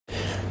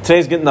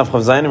Today's Gitin Daf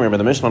Yomi, remember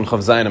the Mishnah on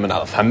Chavzayin and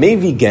Aleph.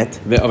 Hamevi get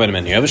the Avad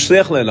Menu. You have a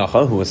shliach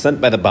le'elacha who was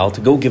sent by the Baal to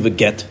go give a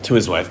get to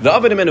his wife. The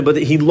Avad Menu, but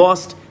he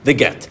lost the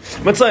get.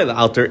 Matzai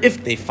l'alter,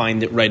 if they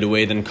find it right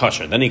away, then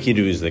kosher. Then he can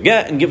use the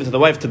get and give it to the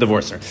wife to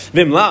divorce her.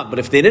 Vimla, but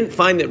if they didn't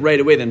find it right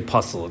away, then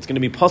puzzle. It's going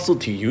to be puzzle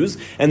to use,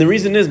 and the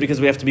reason is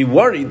because we have to be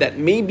worried that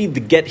maybe the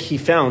get he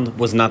found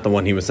was not the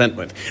one he was sent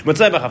with.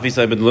 Matzai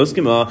b'chafisai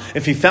b'dluskima,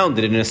 if he found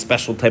it in a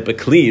special type of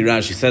kli,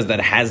 Rashi says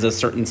that has a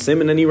certain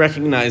siman and he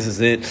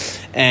recognizes it,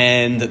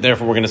 and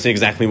therefore we're going to see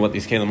exactly what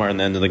these kalim are in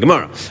the end of the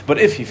Gemara. But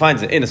if he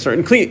finds it in a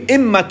certain kli,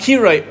 im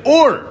makirai,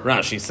 or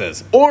Rashi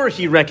says, or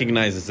he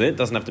recognizes it,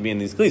 doesn't have to be in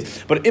these klis,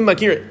 but im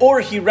makirai, or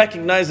he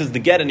recognizes the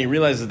get and he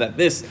realizes that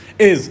this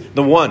is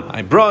the one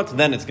I brought,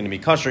 then it's going to be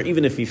kosher,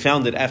 even if he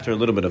found it after a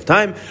little bit of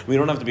time. We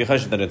don't have to be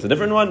kosher that it's a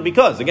different one,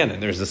 because again,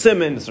 there's a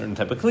siman, a certain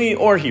type of kli,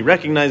 or he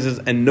recognizes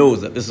and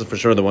knows that this is for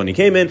sure the one he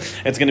came in,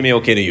 it's going to be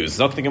okay to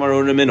use. I'll bring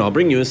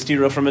you a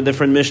stira from a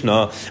different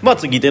Mishnah.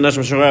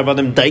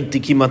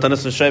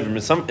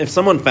 If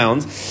someone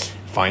finds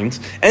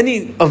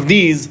any of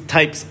these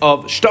types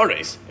of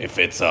shtares, if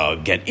it's a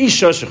get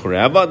isha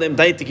shechure avadim,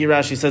 daitiki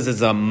Rashi says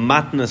it's a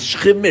matnas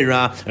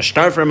shchimira, a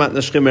shtar for a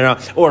matnas shchimira,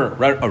 or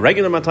a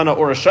regular matana,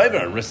 or a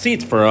shayver, a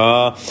receipt for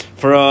a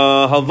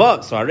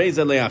halva. So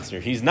areza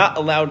leachzir, he's not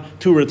allowed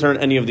to return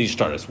any of these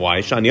shtares. Why?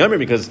 Shani Amir,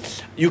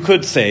 because you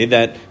could say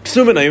that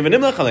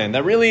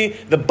that really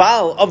the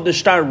Baal of the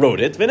shtar wrote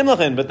it,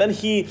 but then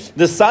he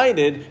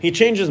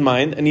changed his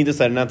mind and he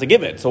decided not to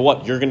give it. So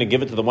what? You're going to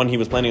give it to the one he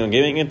was planning on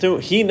giving it to?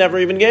 He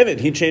never even gave it.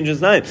 He changed his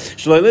mind.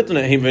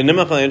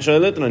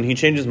 And he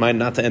changed his mind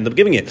not to end up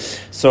giving it.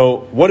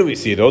 So what do we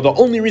see though? The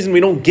only reason we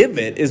don't give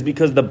it is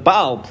because the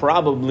Baal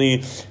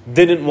probably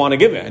didn't want to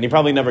give it, and he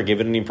probably never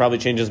gave it, and he probably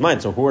changed his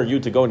mind. So who are you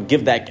to go and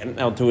give that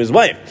out to his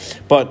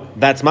wife? But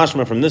that's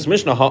mashma from this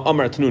Mishnah,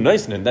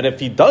 that if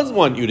he does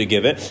want you to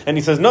give it, and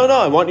he says, no,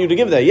 I want you to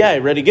give that, yeah, I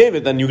already gave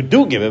it, then you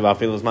do give it,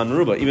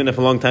 even if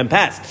a long time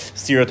passed.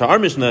 Stira to our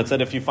Mishnah that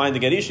said if you find the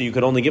Gerisha, you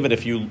could only give it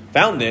if you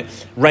found it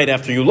right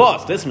after you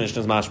lost. This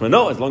Mishnah is mashma.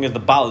 No, as long as the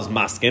Baal is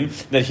maskin,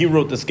 that he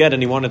wrote this get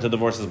and he wanted to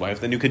divorce his wife,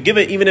 then you could give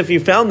it even if you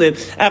found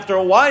it after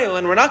a while,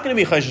 and we're not going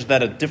to be chayshish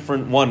that a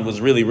different one was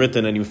really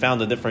written and you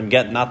found a different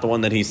get, not the one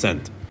that he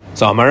sent.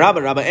 So Amar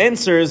Rabba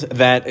answers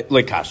that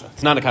like kasha.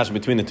 It's not a kasha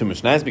between the two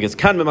Mishnahs, because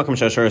kan b'makom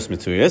shasharis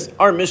mitzuyas,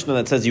 our Mishnah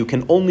that says you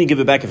can only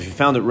give it back if you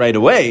found it right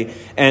away,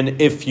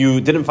 and if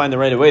you didn't find it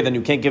right away, then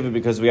you can't give it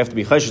because we have to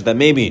be chayshish that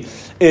maybe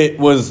it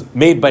was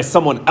made by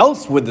someone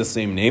else with the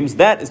same names.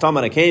 That is talking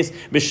about a case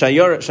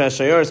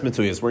b'shayaris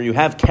mitzuyas, where you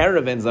have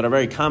caravans that are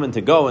very common to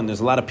go, and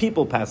there's a lot of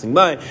people passing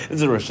by. This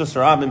is a Rosh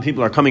Hashanah, and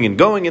people are coming and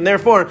going, and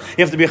therefore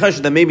you have to be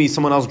chayshish that maybe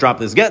someone else dropped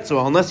this get.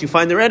 So unless you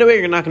find it right away,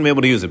 you're not going to be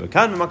able to use it. But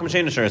kan b'makom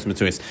shasharis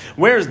mitzuyas.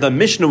 Where's the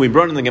Mishnah we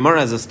brought in the Gemara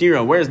as a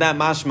stira? Where's that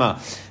mashma?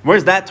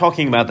 Where's that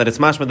talking about that it's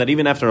mashma that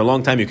even after a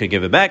long time you could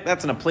give it back?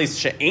 That's in a place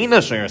she'ena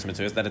shayaris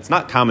mitzvahs, that it's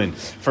not common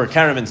for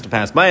caravans to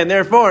pass by, and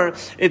therefore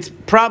it's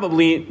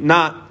probably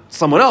not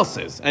someone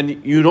else's,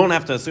 and you don't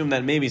have to assume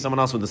that maybe someone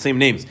else with the same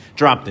names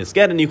dropped this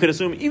get, and you could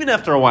assume even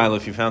after a while,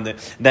 if you found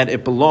it, that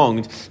it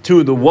belonged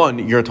to the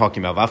one you're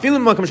talking about. Says the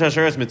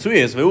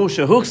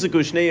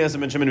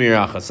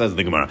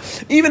Gemara.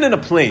 Even in a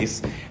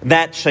place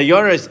that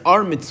shayaris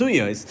are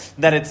mitzuyas,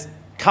 that it's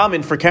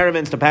common for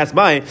caravans to pass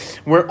by,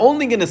 we're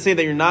only going to say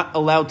that you're not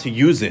allowed to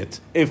use it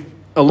if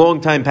a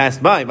long time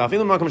passed by. Only if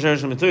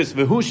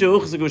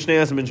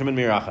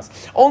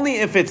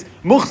it's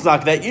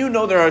muchzak, that you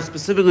know there are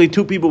specifically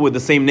two people with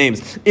the same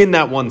names in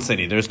that one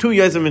city. There's two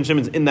Yosef and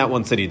Shimons in that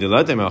one city.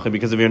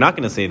 Because if you're not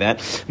going to say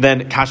that,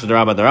 then kasha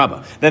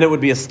d'Rabba. Then it would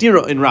be a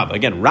stira in Rabba.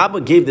 Again,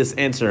 Rabba gave this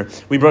answer.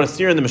 We brought a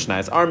stira in the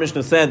Mishnah. Our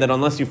Mishnah said that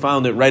unless you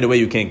found it right away,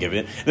 you can't give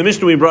it. The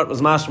Mishnah we brought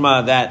was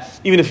mashma that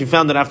even if you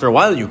found it after a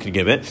while, you could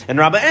give it. And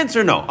Rabba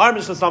answered no. Our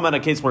Mishnah is talking about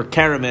a case where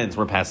caravans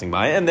were passing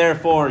by, and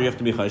therefore you have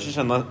to be chayshish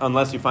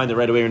unless you find it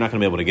right away, you're not going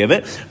to be able to give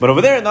it. But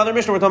over there in the other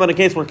Mishnah, we're talking about a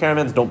case where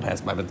caravans don't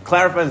pass by. But it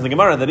clarifies the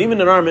Gemara that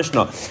even in our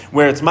Mishnah,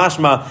 where it's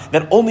mashma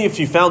that only if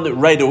you found it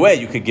right away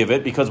you could give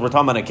it, because we're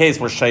talking about a case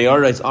where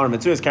shayaris are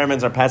mitzvahs,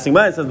 caravans are passing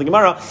by, it says the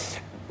Gemara,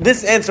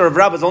 this answer of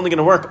Rabbah is only going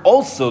to work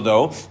also,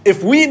 though,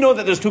 if we know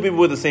that there's two people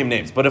with the same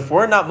names. But if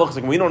we're not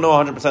muchzik, we don't know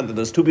 100% that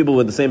there's two people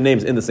with the same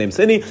names in the same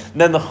city,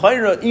 then the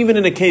chayra, even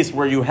in a case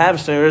where you have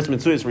shayaris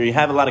mitzvahs, where you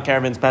have a lot of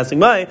caravans passing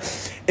by,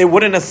 it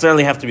wouldn't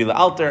necessarily have to be the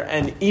altar,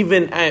 and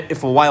even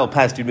if a while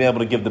passed, you'd be able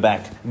to give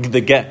the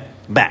get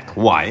back.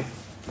 Why?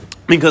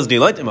 Because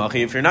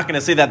if you're not going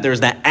to say that there's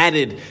that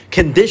added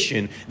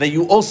condition that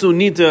you also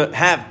need to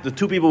have the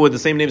two people with the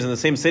same names in the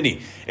same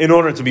city in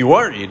order to be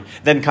worried,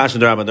 then kasha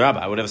d'Rabba.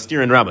 I would have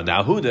steer in Rabba.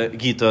 Because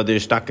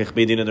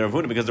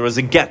there was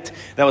a get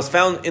that was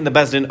found in the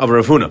bezdin of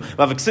Rav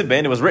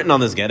Huna. It was written on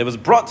this get. It was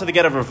brought to the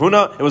get of Rav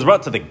Huna. It was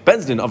brought to the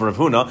bezdin of Rav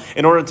Huna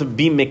in order to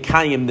be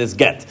mekayim this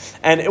get.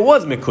 And it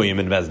was mekuyim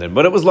in bezdin,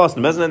 but it was lost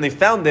in bezdin, and they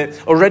found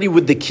it already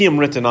with the kiyum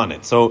written on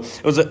it. So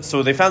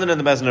they found it in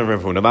the bezdin of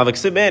Rav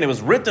Huna. It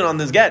was written on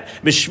this get.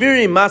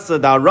 B'shviri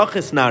masa da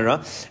Rachis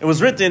Nara. It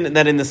was written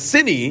that in the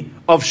city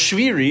of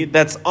Shviri,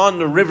 that's on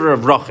the river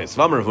of Rachis.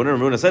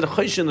 Ravuna said,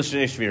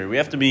 we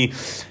have to be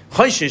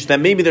chayshish that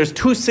maybe there's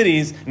two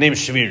cities named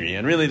Shviri,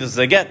 and really this is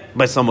a get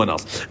by someone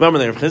else. Rav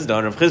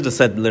Chizda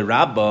said,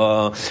 Rav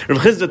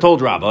Chizda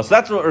told Rabbah, so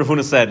that's what Rav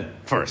Huna said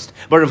first.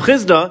 But Rav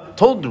Chizda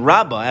told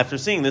Rabbah, after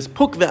seeing this,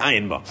 Puk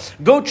ve'ayin,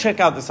 go check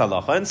out this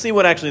halacha and see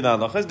what actually the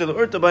halacha is,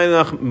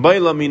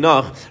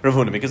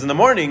 because in the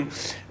morning,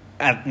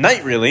 at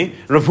night, really,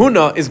 Rav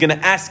Huna is going to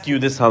ask you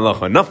this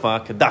halacha.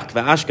 Nafak, dak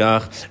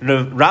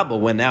ve'ashkach. Rabbah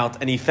went out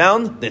and he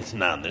found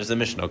that there's a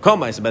Mishnah. Kol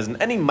ma'isa bezdin,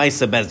 any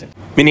ma'isa bezdin,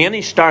 meaning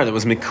any star that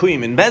was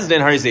mikuyim in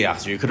bezdin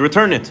harizayach, you could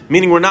return it.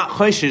 Meaning we're not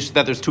chayshish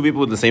that there's two people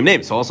with the same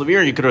name. So also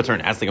here you could return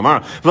it. Ask the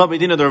Gemara. The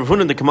bezdin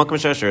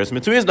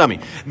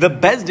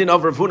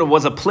of Rav Huna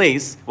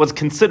was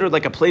considered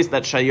like a place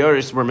that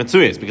shayaris were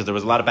mitzuyas, because there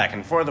was a lot of back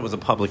and forth. It was a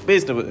public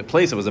place.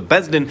 It was a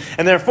bezdin,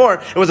 and therefore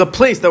it was a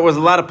place that was a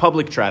lot of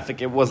public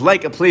traffic. It was like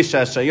a place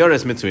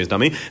shayaris mitzuyas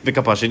dami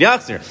v'kapashid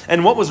yachzir.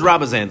 And what was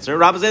Rabbah's answer?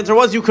 Rabbah's answer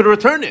was you could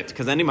return it,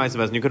 because any ma'aseh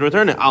bezdin you could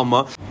return it.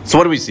 Alma. So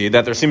what do we see?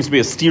 That there seems to be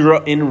a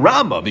stira in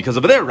Rabbah, because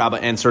over there Rabbah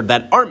answered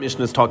that our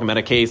Mishnah is talking about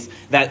a case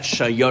that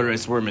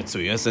shayaris were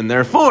mitzuyas, and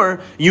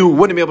therefore you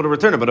wouldn't be able to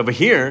return it. But over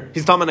here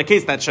he's talking about a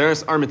case that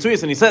shayaris are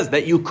mitzuyas, and he says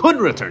that you could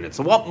return it.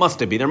 So what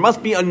must it be? There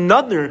must be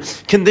another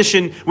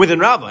condition within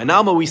Rabbah. And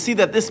Alma, we see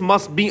that this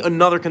must be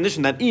another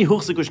condition, that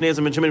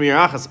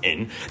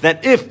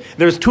if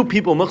there's two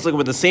people muchzik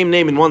with the same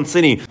name in one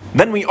city,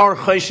 then we are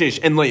chayshish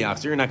and loyach,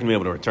 so you're not going to be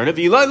able to return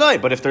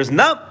it. But if there's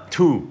not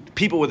two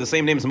people with the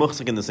same names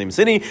muchzik in the same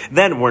city,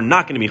 then we're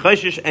not going to be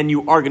chayshish and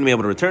you are going to be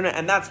able to return it.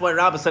 And that's why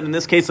Rabbah said in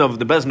this case of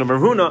the bezdin of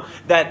Rav Huna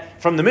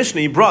that from the Mishnah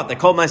he brought that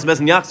called ma'aseh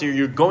bezdin yachzir,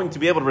 you're going to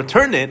be able to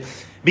return it,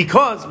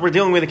 because we're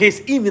dealing with a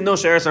case, even though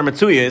shayaris are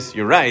mitzuyas,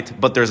 you're right,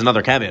 but there's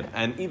another caveat.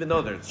 And even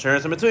though there's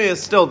shayaris are mitzuyas,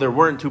 still there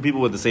weren't two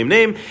people with the same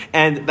name,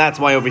 and that's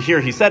why over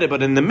here he said it.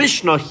 But in the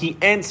Mishnah, he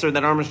answered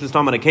that our Mishnah is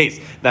talking about a case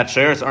that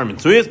shayaris are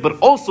mitzuyas, but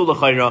also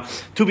l'chayra,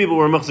 two people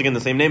were muchzik in the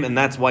same name, and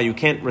that's why you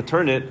can't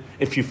return it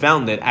if you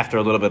found it after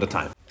a little bit of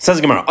time. Says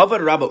Gemara,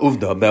 Avad Rabba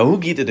Uvda,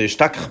 Be'ahu Gita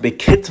De'ishtakach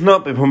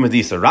Be'kitna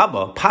Be'pumadisa.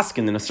 Rabba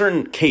paskin in a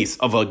certain case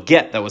of a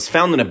get that was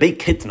found in a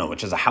Be'kitna,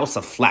 which is a house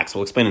of flax.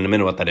 We'll explain in a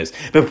minute what that is.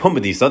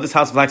 Be'pumadisa, this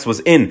house of flax was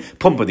in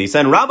Pumpadisa,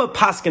 and Rabba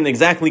paskin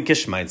exactly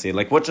Kishmaitzi,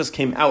 like what just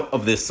came out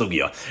of this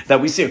sugya. That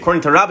we see,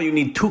 according to Rabba, you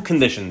need two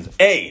conditions.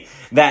 A,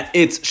 that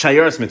it's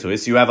shayaris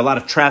mitzuyas, you have a lot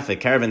of traffic,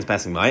 caravans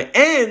passing by,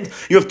 and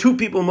you have two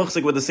people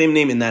muchzik with the same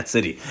name in that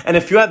city. And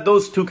if you have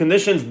those two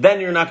conditions,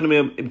 then you're not going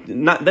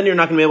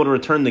to be able to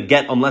return the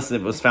get unless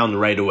it was found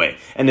right away.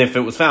 And if it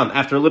was found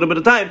after a little bit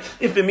of time,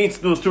 if it meets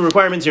those two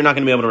requirements, you're not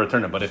going to be able to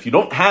return it. But if you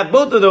don't have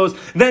both of those,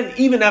 then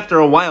even after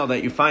a while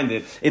that you find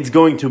it, it's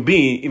going to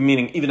be,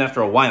 meaning even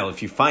after a while,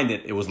 if you find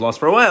it, it was lost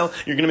for a while,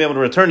 you're going to be able to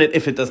return it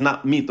if it does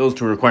not meet those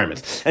two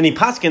requirements. And he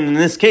paskin in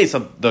this case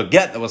of the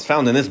get that was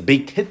found in this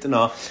Beit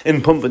Hitna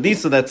in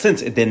Pumbedisa, that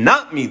since it did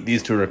not meet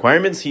these two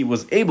requirements, he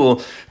was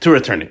able to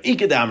return it.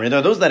 There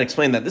are those that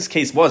explain that this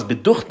case was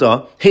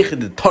Beduchta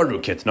Hechid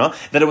Taru Kitna,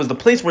 that it was the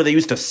place where they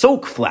used to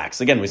soak flax.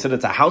 Again, we said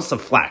it's a house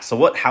of flax. So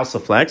what house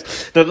of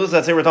flax? There are those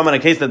that say we're talking about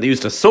a case that they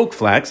used to soak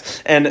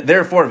flax, and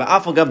therefore, even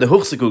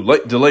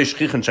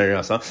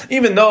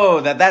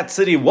though that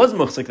city was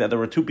muhsik, that there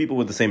were two people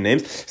with the same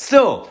names,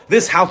 still,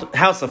 this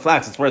house of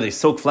flax, it's where they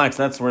soak flax,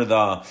 that's where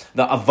the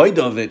avodah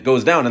of it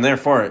goes down, and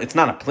therefore, it's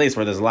not a place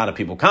where there's a lot of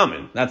people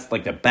common. That's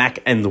like the back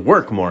end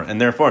work more,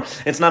 and therefore,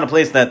 it's not a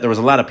place that there was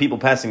a lot of people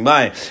passing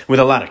by with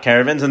a lot of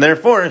caravans, and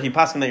therefore, he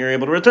paskin that you're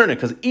able to return it,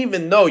 because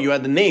even though you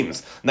had the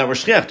names that were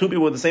shchiach, two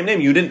people with the same name,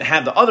 you didn't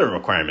have the other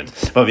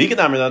requirements. But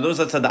those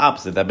that said the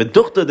opposite, that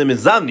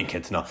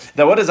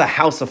that what does a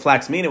house of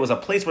flax mean? It was a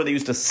place where they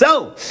used to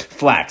sell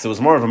flax. It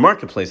was more of a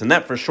marketplace, and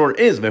that for sure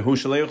is that's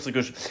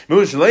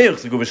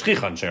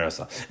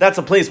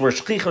a place where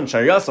shchichan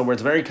shayasa, where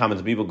it's very common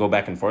to people go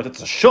back and forth.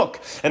 It's a shuk,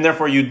 and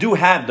therefore you do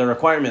have the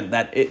requirement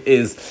that it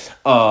is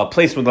a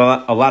place with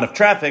a lot of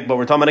traffic. But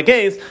we're talking about a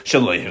case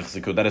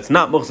that it's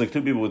not muchzik,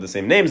 two people with the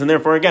same names, and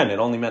therefore again it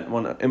only met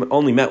one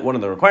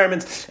of the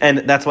requirements, and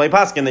that's why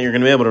paskin that you're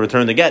going to be able to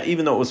return the get,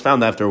 even though it was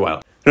found after a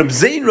while. So up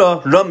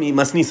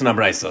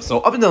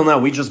until now,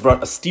 we just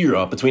brought a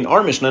stira between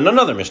our Mishnah and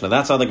another Mishnah.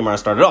 That's how the Gemara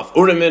started off.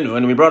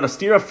 And we brought a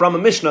stira from a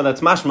Mishnah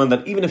that's mashman,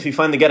 that even if you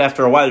find the get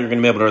after a while, you're going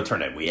to be able to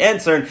return it. We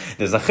answered,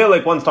 there's a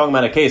chilik, one's talking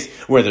about a case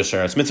where there's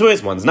sharetz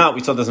mitzvahs, one's not.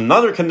 We saw there's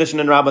another condition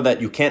in Rabbah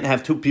that you can't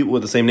have two people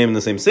with the same name in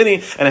the same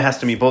city, and it has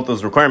to meet both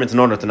those requirements in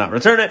order to not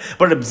return it.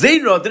 But Reb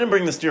Zera didn't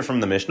bring the stira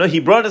from the Mishnah. He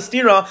brought a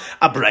stira,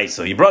 a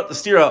braisa. He brought the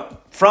stira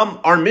from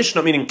our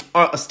Mishnah, meaning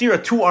a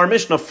stira to our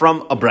Mishnah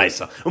from a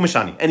braisa.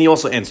 Umishani. And he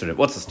also answered it.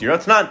 What's the stira?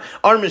 It's not.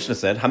 Our Mishnah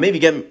said, "Hamevi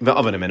get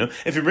v'avan imenu."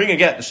 If you bring a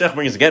get, the sheikh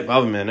brings a get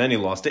v'avan imenu, and he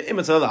lost it.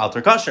 Imitzah the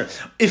alter kasher.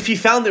 If he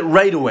found it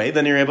right away,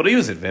 then you're able to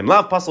use it. V'im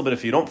lav pasul. But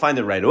if you don't find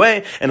it right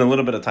away, and a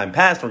little bit of time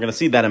passed, we're going to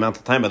see that amount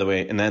of time, by the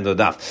way, in the end of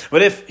the daf.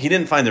 But if he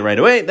didn't find it right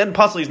away, then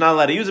pasul he's not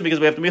allowed to use it because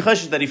we have to be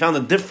chashish that he found a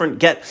different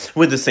get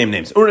with the same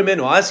names. Urimenu,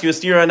 I'll ask you a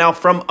stira now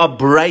from a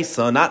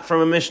brisa, not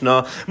from a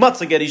mishnah.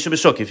 Matzah get isha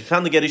b'shuk. If you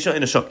found the get isha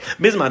in a shuk,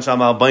 bizman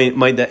shamal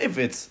maida. If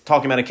it's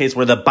talking about a case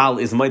where the bal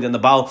is maida and the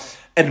bal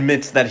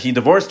admits that he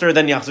divorced her,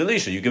 then yachzir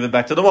leisha, you give it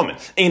back to the woman.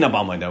 Ein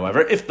abal maida,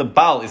 however, if the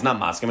bal is not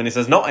maskim and he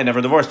says, no, I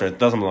never divorced her, it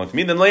doesn't belong to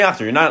me, then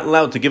yachzir, you're not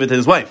allowed to give it to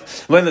his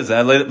wife. You're not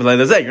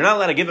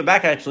allowed to give it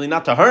back, actually,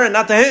 not to her and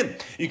not to him.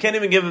 You can't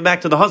even give it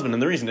back to the husband,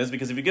 and the reason is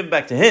because if you give it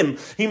back to him,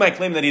 he might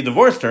claim that he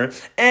divorced her,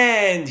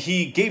 and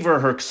he gave her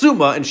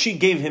ksuba, and she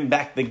gave him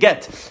back the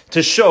get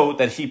to show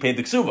that he paid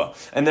the ksuba,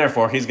 and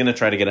therefore he's going to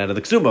try to get out of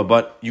the ksuba,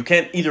 but you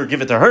can't either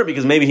give it to her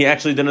because maybe he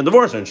actually didn't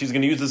divorce her, and she's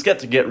going to use this get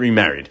to get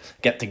remarried.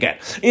 Get to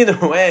get. Either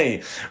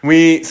way,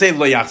 we say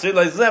lo yachzir,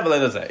 lo yachzir, lo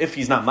yachzir. If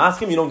he's not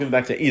masking, you don't give it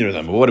back to either of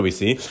them. But what do we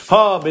see?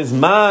 Ha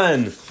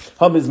bizman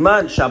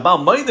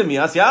shabal maida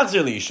mias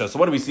yachzir liisha. So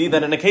what do we see?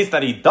 That in a case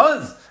that he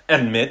does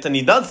admit and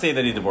he does say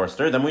that he divorced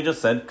her, then we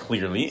just said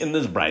clearly in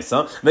this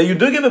brisa that you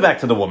do give it back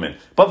to the woman.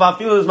 But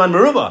vafilu izman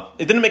meruba,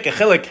 it didn't make a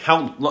chilik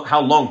how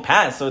long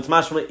passed, so it's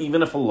mashma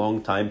even if a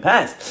long time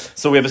passed.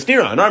 So we have a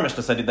stira. And our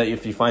Mishnah said that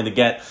if you find a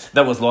get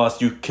that was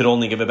lost, you could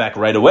only give it back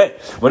right away.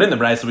 But in the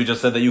brisa we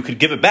just said that you could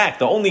give it back.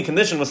 The only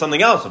condition was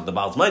something else. If the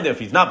bal's maida, if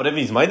he's not, but if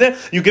he's maida,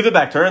 you give it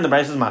back to her, and the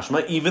brisa is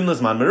mashma even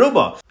l'zman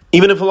meruba,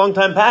 even if a long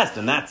time passed.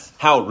 And that's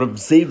how Reb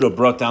Zera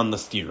brought down the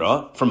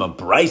stira from a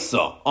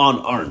brisa on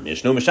our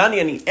Mishnah Mishani,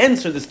 and he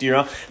answered the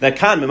stira that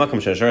kan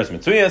b'makom she'asharas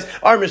mitzuyas.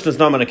 Our Mishnah is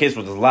not on a case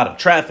where there's a lot of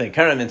traffic,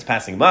 caravans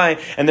passing by,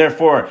 and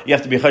therefore you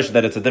have to be chash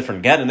that it's a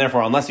different get, and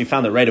therefore unless you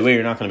found it right away,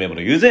 you're not going to be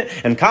able to use it.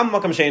 And kan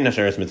b'makom she'ein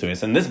asharas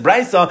mitzuyas. And this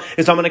brisa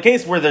is on a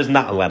case where there's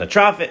not a lot of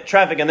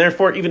traffic, and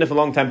therefore even if a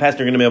long time passed,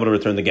 you're going to be able to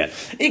return the get.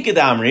 Iked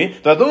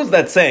amri, there are those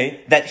that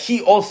say that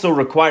he also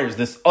requires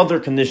this other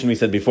condition we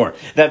said before,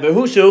 that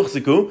behu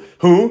sheuchziku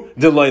hu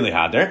deloy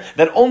lihader,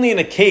 that only in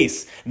a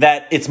case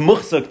that it's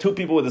muchzak, two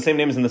people with the same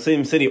names in the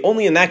same city,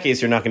 only in that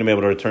case you're not going to be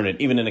able to return it,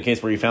 even in a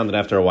case where you found it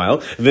after a while.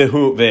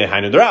 Vehu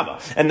vehainu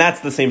d'Rabba, and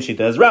that's the same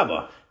shita as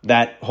Rabbah,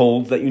 that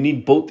holds that you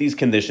need both these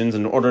conditions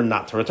in order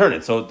not to return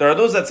it. So there are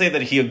those that say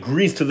that he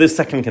agrees to this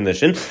second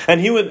condition, and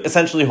he would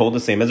essentially hold the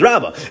same as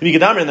Rabbah.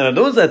 And there are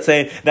those that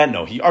say that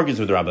no, he argues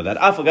with Rabbah, that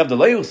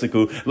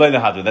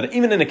that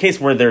even in a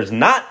case where there's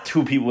not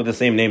two people with the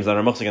same names that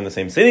are muhsik in the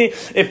same city,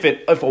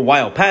 if a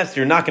while passed,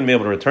 you're not going to be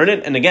able to return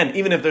it. And again,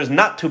 even if there's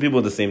not two people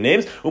with the same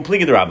names,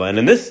 upligi the Rabbah. And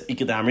in this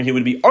Ikidamri, he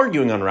would be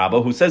arguing on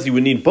Rabbah, who says you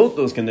would need both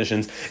those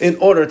conditions in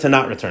order to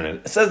not return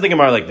it. It says the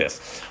Gemara like this: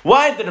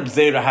 why did Reb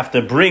Zera have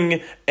to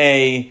bring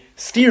a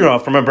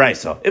stira from a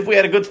brisa if we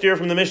had a good stira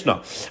from the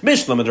Mishnah?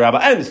 Mishnah with Rabbah,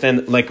 I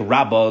understand like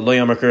Rabbah lo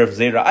yamakar Reb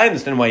Zera. I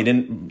understand why he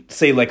didn't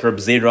say like Reb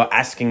Zera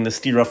asking the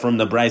stira from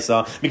the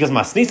brisa, because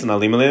masnisan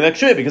alim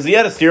le'akshay, because he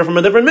had a stira from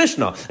a different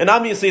Mishnah, and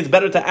obviously it's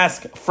better to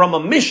ask from a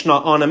Mishnah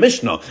on a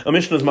Mishnah. A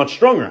Mishnah is much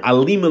stronger.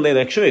 Alim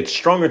le'akshay, it's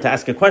stronger to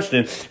ask a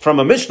question from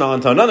a Mishnah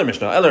onto another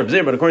Mishnah. Ela Reb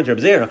Zera, but according to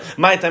Reb Zera,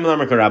 my time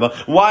yamakar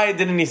Rabbah. Why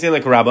didn't he say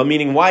like Rabbah?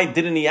 Meaning, why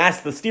didn't he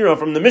ask the stira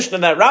from the Mishnah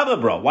that Rabbah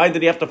brought? Why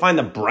did he have to find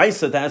a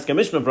brisa to ask a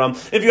Mishnah from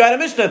if you had a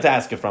Mishnah to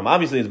ask it from?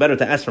 Obviously, it's better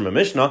to ask from a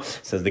Mishnah.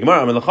 Says the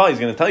Gemara, he's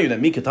going to tell you that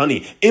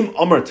Mikatani im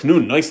amar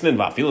tnu noisnin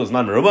va'afil is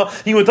not meruba.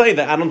 He would tell you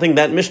that I don't think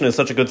that Mishnah is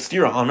such a good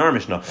stira on our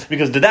Mishnah,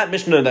 because did that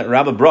Mishnah that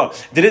Rabbah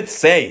brought, did it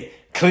say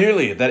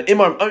clearly that im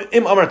amar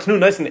tnu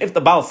noisnin, if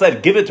the Baal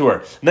said give it to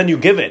her, then you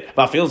give it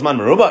va'afil is man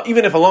meruba,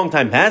 even if a long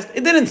time passed?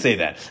 It didn't say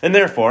that, and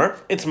therefore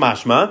it's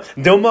mashma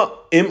dilma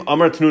im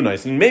amar tnu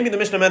nice. And maybe the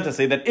Mishnah meant to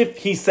say that if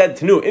he said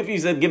tnu, if he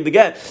said give the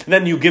get,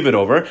 then you give it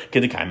over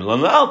kedikaimel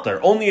on the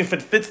altar, only if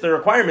it fits the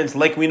requirements,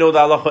 like we know the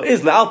halacha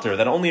is the altar,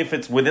 that only if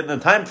it's within the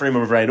time frame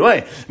of right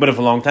away. But if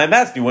a long time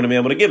passed, you wouldn't be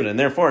able to give it, and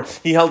therefore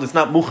he held it's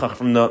not muchach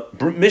from the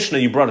Mishnah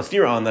you brought a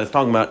stira on that is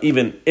talking about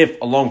even if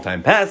a long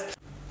time passed.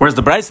 Whereas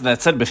the brisa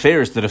that said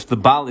beferish that if the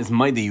Baal is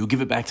maida, you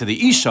give it back to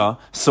the Isha,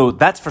 so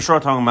that's for sure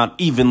talking about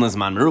even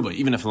lizman meruba,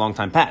 even if a long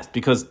time passed.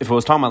 Because if it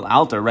was talking about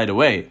altar right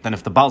away, then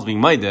if the Baal's being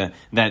maida,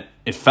 that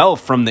it fell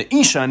from the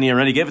Isha and he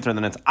already gave it to her,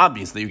 then it's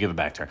obvious that you give it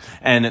back to her.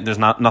 And there's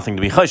nothing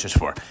to be chayshish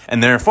for.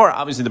 And therefore,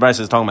 obviously the brisa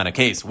is talking about a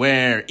case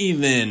where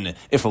even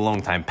if a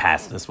long time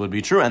passed, this would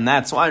be true. And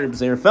that's why Reb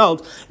Zera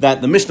felt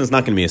that the Mishnah is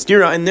not going to be a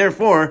stira, and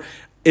therefore,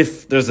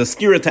 if there's a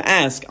stira to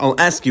ask, I'll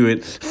ask you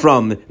it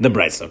from the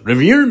brisa. Rav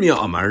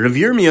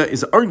Yirmiyah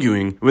is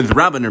arguing with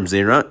Rabbi Reb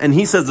Zera, and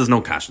he says there's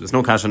no kasha. There's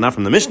no kasha not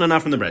from the Mishnah,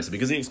 not from the brisa,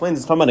 because he explains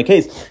it's talking about a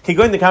case. We're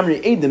talking about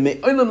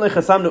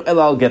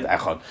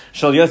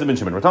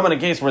a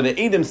case where the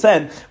Eidim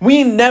said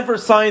we never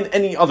signed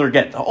any other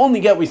get. The only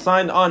get we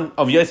signed on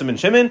of Yosef ben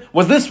Shimon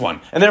was this one,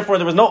 and therefore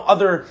there was no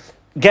other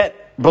get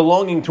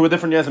belonging to a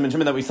different Yosem and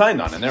Shimon that we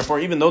signed on. And therefore,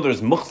 even though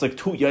there's muchzik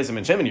to Yosem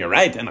and Shimon, you're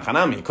right, and a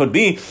Chanami, it could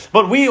be,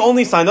 but we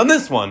only signed on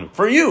this one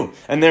for you.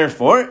 And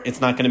therefore,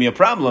 it's not going to be a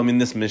problem in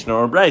this Mishnah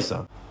or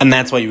Braisa. And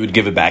that's why you would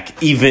give it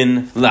back,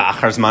 even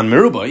la'achar zman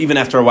meruba, even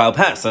after a while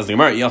passed. Says the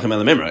Gemara, Yachim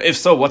el Mimra. If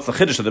so, what's the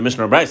chiddush of the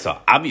Mishnah or Braisa?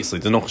 Obviously,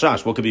 there's no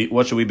chashash.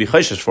 What should we be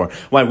chayshish for?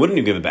 Why wouldn't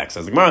you give it back?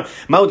 Says the Gemara,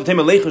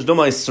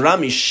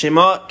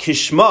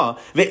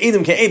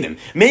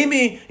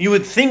 maybe you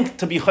would think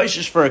to be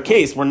chayshish for a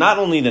case where not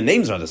only the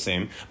names are the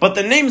same, but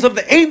the names of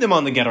the edim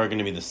on the get are going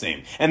to be the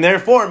same. And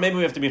therefore, maybe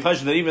we have to be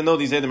chayshish that even though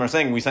these edim are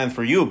saying we signed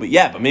for you,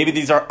 but maybe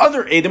these are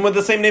other edim with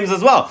the same names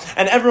as well.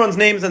 And everyone's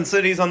names and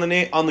cities on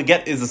the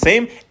get is the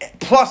same.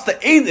 Plus the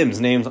Edim's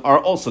names are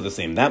also the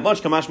same. That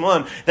much, Kamash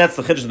Malan, that's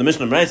the Chiddush of the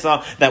Mishnah and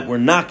Braisa, that we're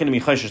not going to be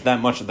Chayshish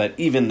that much that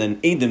even the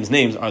Edim's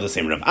names are the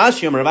same. Rav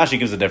Ashi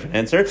gives a different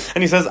answer,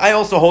 and he says, I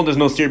also hold there's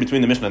no steer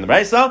between the Mishnah and the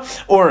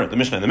Braisa, or the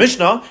Mishnah and the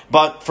Mishnah,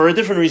 but for a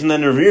different reason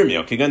than Rav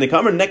Yirmiyah. Okay, they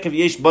come neck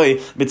yesh boy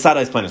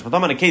bitzadais plainus. We're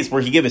talking about a case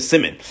where he gave a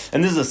simin,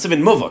 and this is a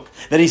simin muvuk,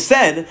 that he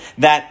said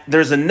that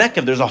there's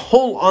a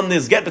hole on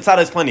this get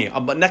bitzadais plani,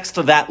 but next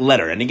to that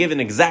letter, and he gave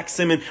an exact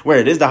simin where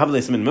it is, the Havle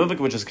simin muvuk,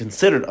 which is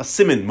considered a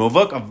simin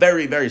muvuk, a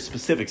very, very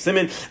specific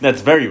siman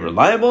that's very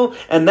reliable,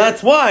 and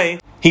that's why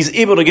he's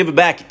able to give it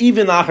back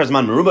even achar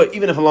zman meruba,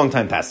 even if a long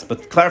time passes.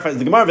 But clarifies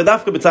the Gemara,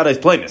 v'dafka b'tzadais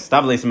plainis,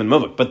 davlei siman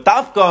muvuk. But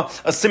dafka,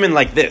 a siman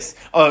like this,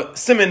 a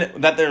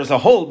siman that there's a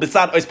hole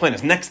b'tzad ois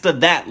plainis, next to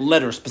that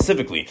letter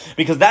specifically,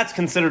 because that's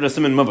considered a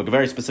siman muvuk, a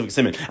very specific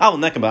siman. Al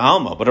nekaba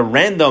alma, but a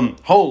random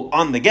hole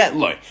on the get,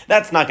 loy,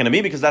 that's not going to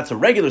be, because that's a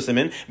regular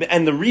siman,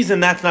 and the reason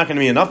that's not going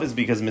to be enough is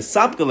because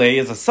misapgale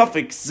is a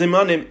suffix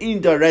simanim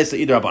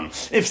idaresa idraban.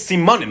 If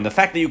simanim, the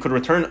fact that you could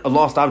return a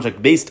lost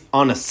object based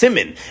on a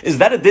siman, is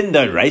that a din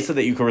daraisa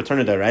that you could return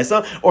a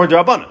daraisa or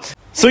drabana?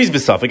 So he's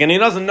besuffic, and he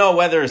doesn't know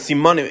whether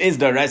simanim is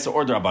daraisa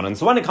or drabanan.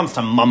 So when it comes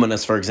to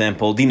mamanas, for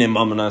example, dine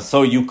mamanas,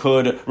 so you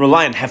could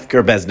rely on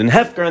hefker bezdin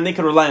hefker, and they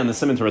could rely on the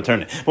siman to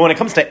return it. But when it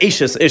comes to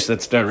ishes ish,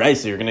 that's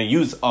daraisa, you're going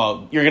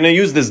to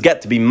use this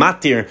get to be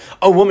matir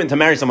a woman to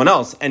marry someone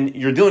else, and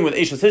you're dealing with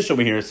ishes ish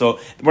over here. So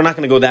we're not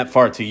going to go that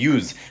far to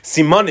use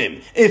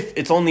simanim if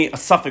it's only a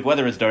suffix,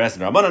 whether it's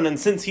daraisa or drabanan. And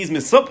since he's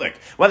misuffic,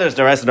 whether it's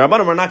daraisa or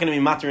drabanan, we're not going to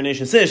be matir and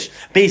ishes ish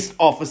based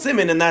off a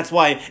siman, and that's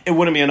why it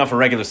wouldn't be enough for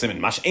regular siman.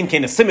 Mash ein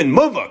kain a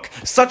siman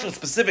muvuk, such a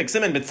specific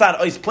siman, bitzad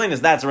ois plain, as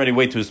that's already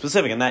way too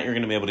specific, and that you're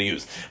going to be able to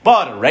use.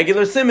 But a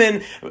regular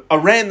siman, a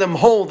random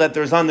hole that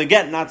there's on the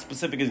get, not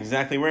specific is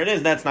exactly where it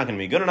is, that's not going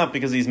to be good enough,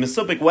 because he's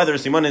misupik whether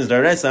siman is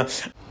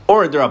daresa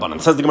or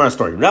derabanan. Says the Gemara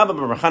story. Rabbi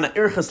Barachana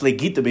irchas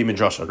legita be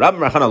midrasha. Rabbi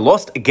Barachana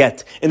lost a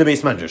get in the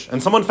base medrash,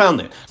 and someone found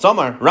it. So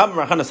Amar, Rabbi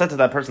Barachana said to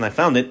that person, I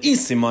found it,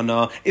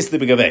 isimana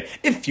islibigave.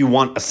 If you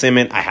want a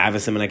siman, I have a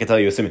siman, I can tell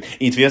you a siman.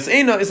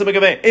 Itviasena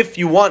islibigave. If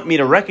you want me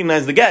to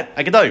recognize the get,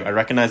 I can tell you, I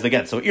recognize the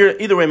get. So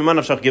either way,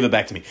 Mimanavshach, give it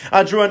back to me.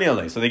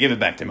 So they gave it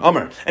back to him.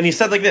 Amar, and he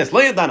said like this,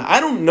 Le'yadana, I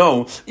don't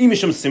know,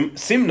 imisham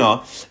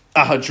simna,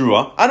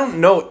 Ahadrua. I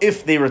don't know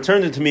if they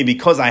returned it to me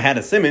because I had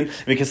a siman,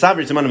 because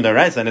sabri simanim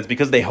daraisa, and it's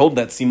because they hold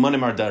that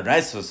simanim are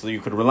daraisa, so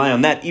you could rely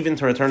on that even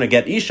to return a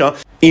get isha,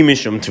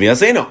 imishum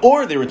tviyasena,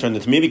 or they returned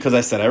it to me because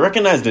I said I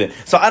recognized it.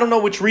 So I don't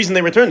know which reason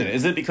they returned it.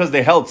 Is it because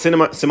they held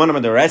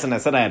simanim daraisa and I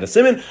said I had a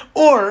siman,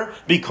 or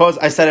because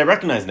I said I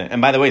recognized it?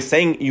 And by the way,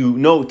 saying you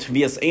know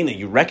tviyasena,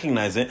 you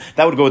recognize it,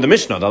 that would go with the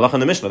Mishnah, the halach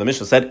in the Mishnah. The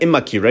Mishnah said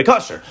immakire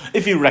kasher.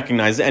 If you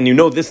recognize it and you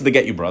know this is the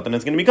get you brought, then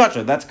it's going to be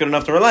kasher. That's good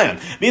enough to rely on.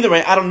 But either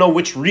way, I don't know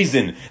which reason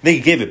they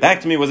gave it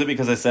back to me. Was it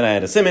because I said I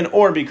had a siman,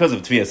 or because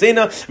of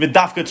tviyasena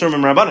v'dafka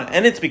termim rabbanan?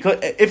 And it's because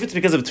if it's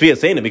because of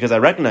tviyasena, because I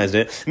recognized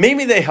it,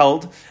 maybe they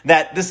held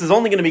that this is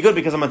only going to be good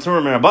because I'm a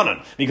termim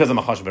rabbanan, because I'm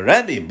a chash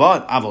berebi,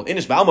 but avol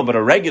inish ba'alma, but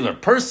a regular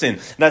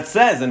person that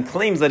says and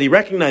claims that he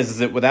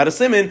recognizes it without a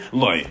siman,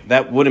 loy,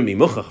 that wouldn't be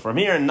muchach from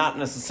here, and not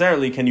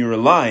necessarily can you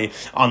rely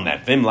on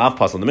that. Vim lav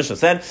pasal. The Mishnah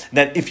said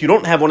that if you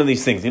don't have one of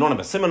these things, you don't have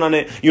a siman on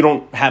it, you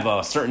don't have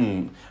a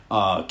certain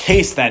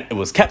case that it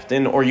was kept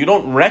in, or you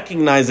don't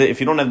recognize it,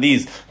 if you don't have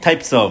these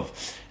types of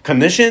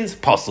conditions,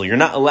 possible. You're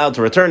not allowed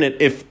to return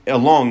it if a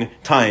long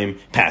time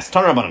passed.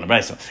 What is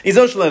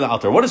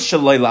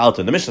shalei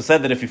la'alter? The Mishnah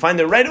said that if you find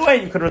it right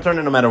away, you could return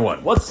it no matter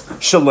what. What's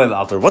shalei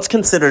la'alter? What's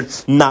considered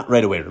not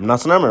right away? Rav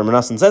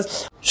Nasan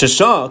says,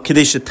 Shasha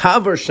k'dei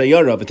shetavar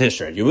shayara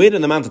v'tishra. You wait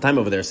an amount of time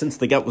over there since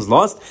the get was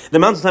lost. The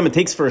amount of time it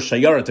takes for a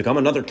shayara to come,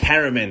 another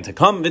caravan to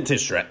come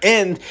v'tishra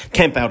and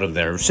camp out of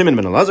there. Shimon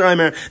ben Elazar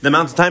Aimer. The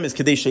amount of time is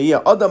k'dei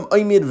shayya adam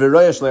oimid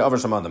v'roya shlei avar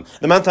shamadam.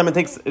 The amount of time it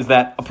takes is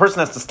that a person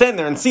has to stand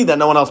there and see that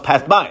no one else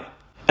passed by.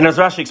 And as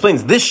Rashi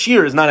explains, this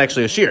shear is not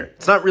actually a shear.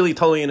 It's not really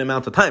totally an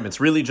amount of time. It's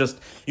really just,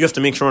 you have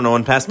to make sure no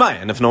one passed by.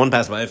 And if no one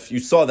passed by, if you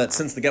saw that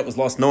since the get was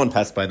lost, no one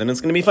passed by, then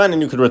it's going to be fine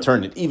and you could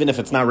return it, even if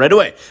it's not right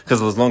away.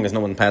 Because as long as no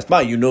one passed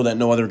by, you know that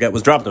no other get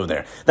was dropped over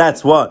there.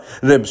 That's what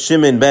Reb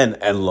Shimon ben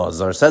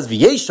Elazar says.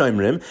 There's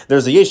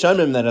a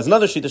Yeshaimrim that has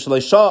another Shita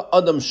Shalei Shah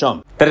Adam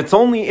Sham. That it's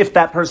only if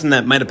that person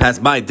that might have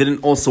passed by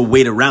didn't also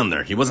wait around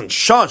there. He wasn't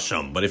Shah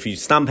Sham, but if he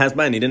passed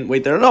by and he didn't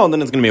wait there at all,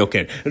 then it's going to be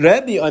okay.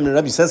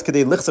 Rabbi says,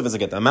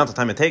 the amount of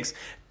time it takes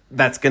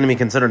that's going to be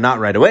considered not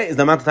right away is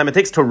the amount of time it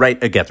takes to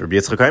write a get. In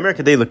order,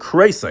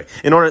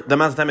 the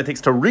amount of time it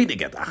takes to read a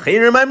get. The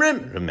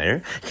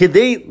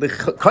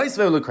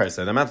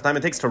amount of time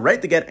it takes to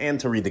write the get and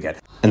to read the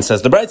get. And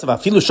says the Braitz of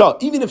Afilu Shah,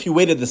 even if you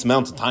waited this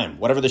amount of time,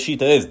 whatever the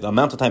shita is, the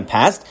amount of time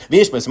passed,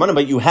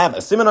 but you have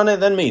a simon on it,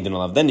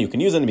 then you can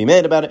use it and be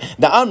made about it.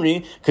 The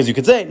Amri, because you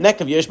could say,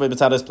 neck of yesh by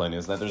B'tzadas plain,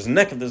 is that there's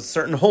a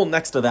certain hole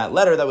next to that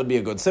letter that would be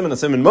a good simon, a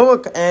simon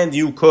mu'uk, and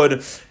you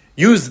could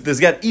use this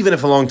get even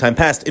if a long time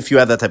passed if you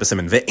have that type of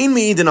simin.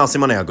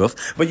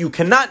 But you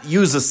cannot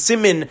use a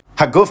simin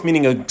haguf,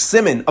 meaning a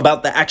simin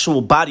about the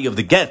actual body of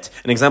the get.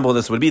 An example of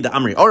this would be the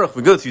Amri Aruch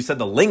V'Gutz. You said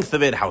the length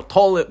of it, how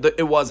tall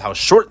it was, how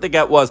short the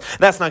get was.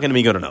 That's not going to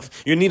be good enough.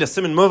 You need a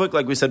simin muvik,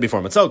 like we said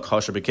before. Matzal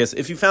kosher bekis.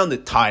 If you found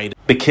it tied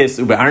bekis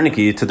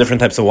ube'arniki to different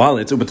types of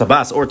wallets,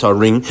 ubetabas or to a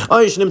ring,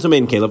 or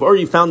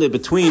you found it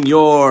between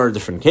your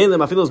different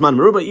kelim, afilos man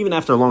meruba, even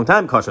after a long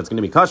time, kosher. It's going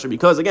to be kosher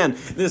because again,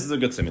 this is a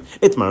good simin.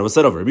 Itmar was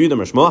said over.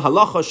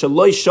 Halacha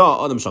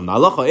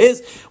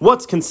is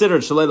what's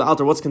considered shalei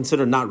la'alter, what's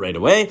considered not right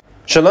away.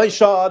 Shalei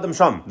shah adam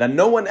sham, that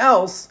no one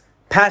else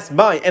passed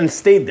by and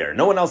stayed there.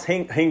 No one else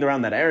hanged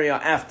around that area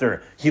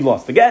after he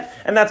lost the get,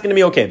 and that's going to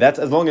be okay. That's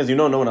as long as you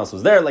know no one else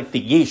was there, like the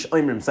Yesh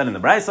Oimrim said in the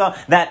Braisa.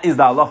 That is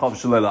the halacha of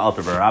Shalei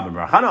La'alter. Rabbi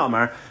Bar Chana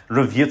Amar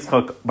Rav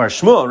Yitzchak Bar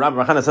Shmuel. Rabbi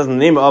Bar Chana says in the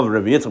name of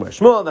Rabbi Yitzchak Bar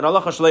Shmuel that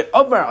halacha Shalei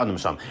Avar Adam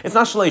Sham. It's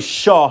not Shalei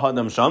Shah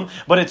Adam Sham,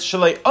 but it's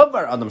Shalei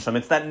Avar Adam Sham.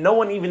 It's that no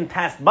one even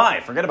passed by.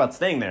 Forget about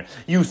staying there.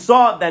 You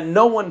saw that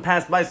no one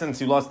passed by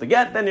since you lost the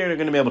get, then you're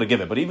going to be able to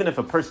give it. But even if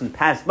a person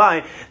passed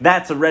by,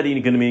 that's already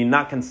going to be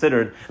not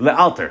considered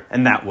Le'alter,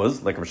 and that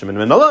was like Rav Shimon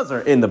ben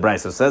Elazar in the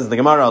Braisa says the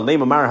Gemara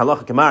Leim Amar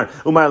Halacha Kemar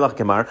Umar Halacha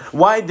Kemar.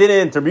 Why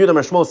didn't Rabbi Yehuda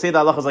Bar Shmuel say the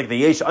halacha is like the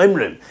Yesh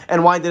Oimrim?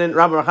 And why didn't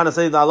Rabbi Bar Chana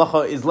say the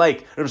halacha is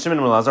like Rav Shimon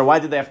ben Elazar? Why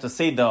did they have to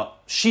say the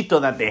shita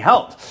that they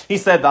held? He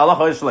said the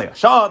halacha is Shalei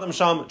Shah Adam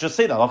Sham. Just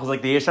say the halacha is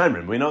like the Yesh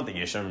Oimrim. We know what the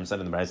Yesh Oimrim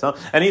said in the Braisa,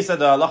 and he said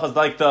the halacha is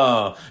like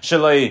the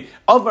Shalei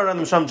Avar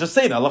Adam Sham. Just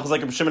say the halacha is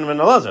like Rav Shimon ben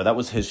Elazar. That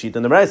was his shita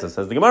in the Braisa.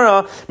 Says the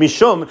Gemara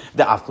Mishum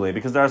the Afkle,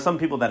 because there are some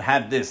people that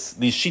have these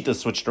shitas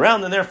switched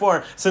around, and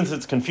therefore since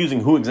it's confusing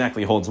who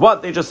exactly holds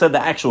what, they just said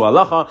the actual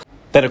halacha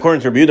that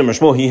according to Rabbi Yehuda Bar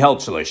Shmuel he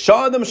held Shalei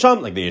Shah Adam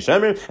Sham like the Yesh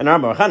Oimrim, and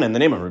Rabbi Bar Chana in the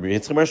name of Rabbi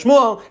Yitzchak Bar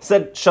Shmuel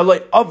said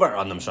Shalei Avar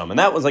Adam Sham, and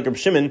that was like Rabbi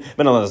Shimon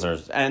ben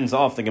Elazar. Ends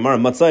off the Gemara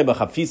Matzai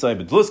b'chafisa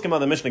b'dluskima.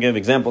 The Mishnah gave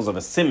examples of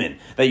a simin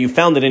that you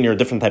found it in your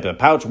different type of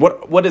pouch.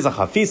 What is a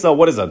chafisa?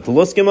 What is a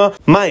dluskima?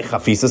 My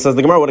chafisa, says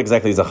the Gemara. What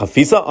exactly is a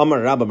chafisa? Amar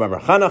Rabbi Bar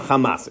Chana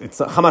chamas.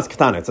 It's a chamas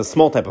katana. It's a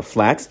small type of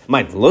flax.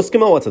 My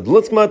dluskima. What's a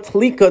dluskima?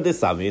 Tlika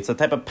desavi. It's a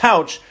type of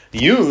pouch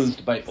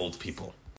used by old people.